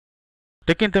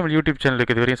Tech இன் Tamil YouTube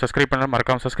சேனலுக்கு இதுவரையும் subscribe பண்ணலாம்,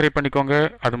 மறக்காம சப்ஸ்கிரைப் பண்ணிக்கோங்க.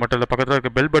 அது மட்டும் இல்லை, பக்கத்தில்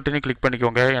இருக்க பெல் பட்டனையும் கிளிக்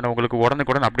பண்ணிக்கோங்க. ஏன்னா உங்களுக்கு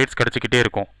உடனுக்குடன் அப்டேட்ஸ் கிடச்சிக்கிட்டே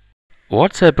இருக்கும்.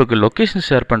 வாட்ஸ்அப்புக்கு லொக்கேஷன்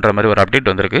ஷேர் பண்ணுற மாதிரி ஒரு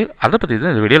அப்டேட் வந்திருக்கு. அதை பற்றி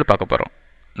தான் இந்த வீடியோவில் பார்க்க போகிறோம்.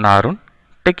 நான் அருண்,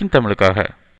 டெக் இன் தமிழுக்காக.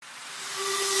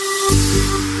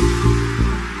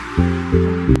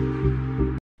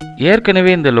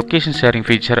 ஏற்கனவே இந்த location sharing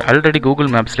feature already Google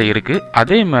மேப்ஸில் இருக்குது.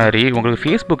 அதே மாதிரி உங்களுக்கு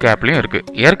ஃபேஸ்புக் ஆப்லேயும் இருக்குது.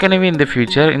 ஏற்கனவே இந்த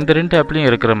ஃபீச்சர் இந்த ரெண்டு ஆப்லேயும்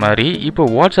இருக்கிற மாதிரி இப்போ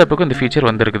வாட்ஸ்அப்புக்கும் இந்த ஃபீச்சர்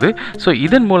வந்திருக்குது. ஸோ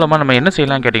இதன் மூலமாக நம்ம என்ன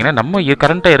செய்யலாம் கேட்டிங்கன்னா, நம்ம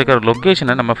கரண்ட்டாக இருக்கிற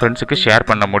லொக்கேஷனை நம்ம ஃப்ரெண்ட்ஸுக்கு ஷேர்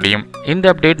பண்ண முடியும்.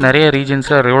 இந்த அப்டேட் நிறைய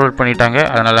ரீஜன்ஸில் ரோல் அவுட் பண்ணிட்டாங்க.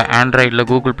 அதனால் ஆண்ட்ராய்டில்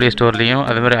கூகுள் ப்ளே ஸ்டோர்லேயும்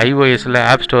அது மாதிரி iOSல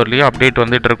ஆப் ஸ்டோர்லேயும் அப்டேட்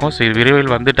வந்துட்டு இருக்கும். ஸோ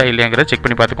விரைவில் வந்துட்டா இல்லையாங்கிறத செக்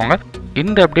பண்ணி பார்த்துக்கோங்க.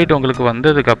 இந்த அப்டேட் உங்களுக்கு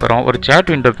வந்ததுக்கப்புறம் ஒரு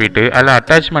சேட் விண்டோ போய்ட்டு அதில்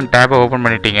அட்டாச்மெண்ட் டேப்பை ஓப்பன்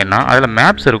பண்ணிட்டீங்கன்னா அதில்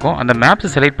மேப்ஸ் இருக்கும். அந்த மேப்ஸை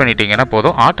செலக்ட் பண்ணிட்டீங்கன்னா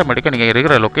போதும், ஆட்டோமேட்டிக்காக நீங்கள்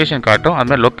இருக்கிற லொக்கேஷன் காட்டும். அது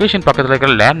மாதிரி லொக்கேஷன் பக்கத்தில்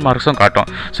இருக்கிற லேண்ட்மார்க்ஸும் காட்டும்.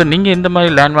 ஸோ நீங்கள் இந்த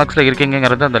மாதிரி லேண்ட்மார்க்ஸில்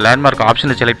இருக்கீங்கிறது அந்த லேண்ட்மார்க்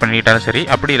ஆப்ஷனை செலக்ட் பண்ணிக்கிட்டாலும் சரி,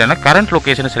 அப்படி இல்லைனா கரண்ட்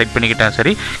லொக்கேஷனை செலக்ட் பண்ணிக்கிட்டாலும்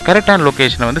சரி, கரெக்டான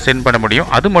லொக்கேஷனை வந்து சென்ட் பண்ண முடியும்.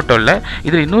 அது மட்டும் இல்லை,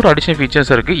 இதில் இன்னொரு அடிஷனல்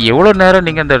ஃபீச்சர்ஸ் இருக்குது. எவ்வளோ நேரம்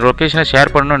நீங்கள் அந்த லொக்கேஷனை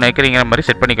ஷேர் பண்ணணும்னு நினைக்கிறீங்கிற மாதிரி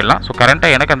செட் பண்ணிக்கலாம். ஸோ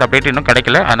கரண்ட்டாக எனக்கு அந்த அப்டேட் இன்னும்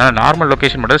கிடைக்கல, அதனால் நார்மல்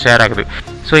லொக்கேஷன் மட்டும் ஷேர் ஆகுது.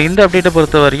 ஸோ இந்த அப்டேட்டை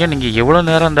பொறுத்த வரையும் நீங்கள் எவ்வளோ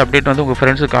நேரம் அந்த அப்டேட் வந்து உங்கள்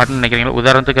ஃப்ரெண்ட்ஸுக்கு காட்டணும்னு நினைக்கிறீங்களா?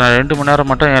 உதாரணத்துக்கு நான் 2 மணி நேரம்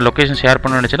மட்டும் என் லொக்கேஷன் ஷேர்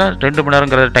பண்ணணும்னு நினச்சினா 2 மணி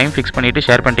நேரங்கிற டைம் ஃபிக்ஸ் பண்ணிவிட்டு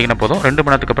ஷேர் பண்ணிட்டீங்கன்னா போதும். 2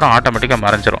 மணி நேரத்துக்கு அப்புறம் ஆட்டோமேட்டிக்காக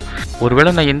மறைஞ்சிரும்.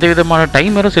 ஒருவேளை நான் எந்த விதமான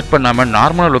டைமரும் செட் பண்ணாமல்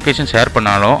நார்மலாக லொக்கேஷன் ஷேர்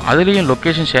பண்ணாலும் அதுலேயும்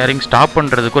லொக்கேஷன் ஷேரிங் ஸ்டாப்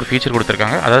பண்ணுறதுக்கு ஒரு ஃபீச்சர்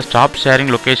கொடுத்துருக்காங்க. அதாவது ஸ்டாப்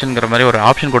ஷேரிங் லொக்கேஷனுங்கிற மாதிரி ஒரு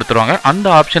ஆப்ஷன் கொடுத்துருவாங்க. அந்த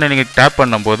ஆப்ஷனை நீங்கள் டேப்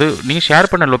பண்ணும்போது நீங்கள்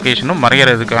ஷேர் பண்ண லொக்கேஷனும்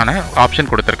மறைகிறதுக்கான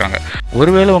ஆப்ஷன் கொடுத்துருக்காங்க.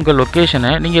 ஒருவேளை உங்கள்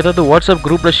லொக்கேஷனை நீங்கள் ஏதாவது வாட்ஸ்அப்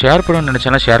குரூப்பில் ஷேர் பண்ணணும்னு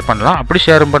நினச்சாலும் ஷேர் பண்ணலாம். அப்படி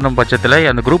ஷேர் பண்ணும் பட்சத்தில்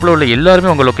அந்த குரூப்பில் உள்ள எல்லாருமே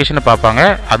உங்கள் லொக்கேஷனை பார்ப்பாங்க.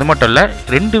 அது மட்டும் இல்லை,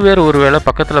 2 பேர் ஒருவேளை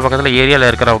பக்கத்தில் ஏரியாவில்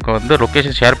இருக்கிறவங்க வந்து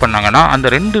லொக்கேஷன் ஷேர் பண்ணாங்கன்னா அந்த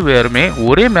 2 பேருமே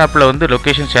ஒரே மேப்பில் வந்து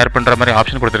லொக்கேஷன் ஷேர் பண்ணுற மாதிரி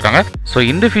ஆப்ஷன் கொடுத்துருக்காங்க. ஸோ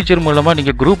இந்த ஃபீச்சர் மூலமாக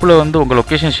நீங்கள் குரூப்பில் வந்து உங்கள்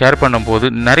லொக்கேஷன் ஷேர் பண்ணும்போது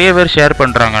நிறைய பேர் ஷேர்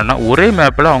பண்ணுறாங்கன்னா ஒரே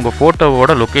மேப்பில் அவங்க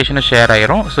ஃபோட்டோவோட லொக்கேஷனை ஷேர்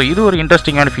ஆயிரும். ஸோ இது ஒரு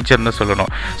இன்ட்ரெஸ்டிங்கான ஃபீச்சர்னு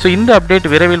சொல்லணும். ஸோ இந்த அப்டேட்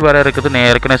விரைவில் வர இருக்குது, நான்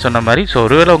ஏற்கனவே சொன்ன மாதிரி. ஸோ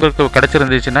ஒருவேளை உங்களுக்கு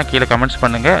கிடச்சிருந்துச்சுன்னா கீழே கமெண்ட்ஸ்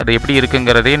பண்ணுங்கள். அது எப்படி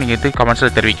இருக்குங்கிறதையும் நீங்கள் இது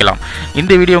கமெண்ட்ஸில் தெரிவிக்கலாம்.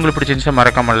 இந்த வீடியோ உங்களுக்கு பிடிச்சிருந்துச்சுன்னா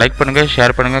மறக்காமல் லைக் பண்ணுங்கள்,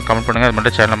 ஷேர் பண்ணுங்கள், கமெண்ட் பண்ணுங்கள். அது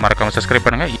மட்டும் சேனலை மறக்காமல் சப்ஸ்கிரைப்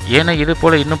பண்ணுங்கள். ஏன்னா இது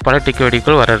போல் இன்னும் பல டெக்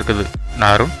வீடியோக்கள் வர இருக்குது.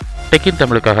 நான் அருண், டெக் இன்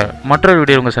தமிழுக்காக மற்றொரு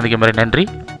வீடியோ உங்களை சந்திக்கும் வரை நன்றி,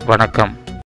 வணக்கம்.